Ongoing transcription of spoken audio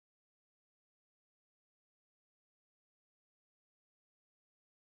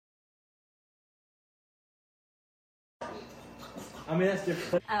I mean, that's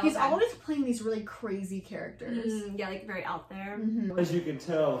different. Oh, He's okay. always playing these really crazy characters. Yeah, like very out there. As you can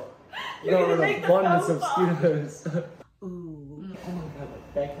tell, You're there gonna are make an the abundance phone of fall. Skittles. Ooh. Oh my god,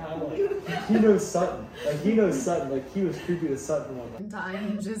 like that kind of like, he knows Sutton. Like, he knows Sutton. Like, he was creepy to Sutton one night.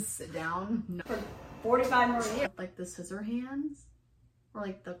 Time, just sit down. No. For 45 more years. Like the scissor hands? Or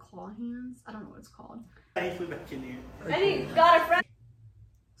like the claw hands? I don't know what it's called. I flew back in here. And he got a friend.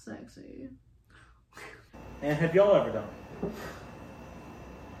 Sexy. And have y'all ever done it?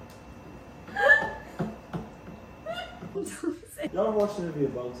 Y'all ever watched the movie A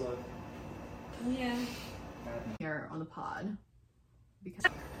Bug's Life? Yeah. Here on the pod. Because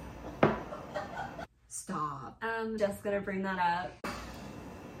stop. Just gonna bring that up.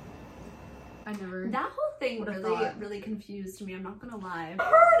 I never That whole thing Would've really, thought. really confused me. I'm not gonna lie.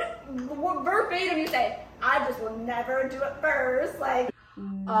 Heard verbatim you say, I just will never do it first. Like,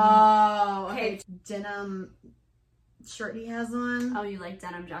 Oh, okay. Okay. Denim shirt he has on. Oh, you like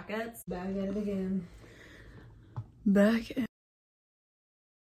denim jackets? Back at it again. Back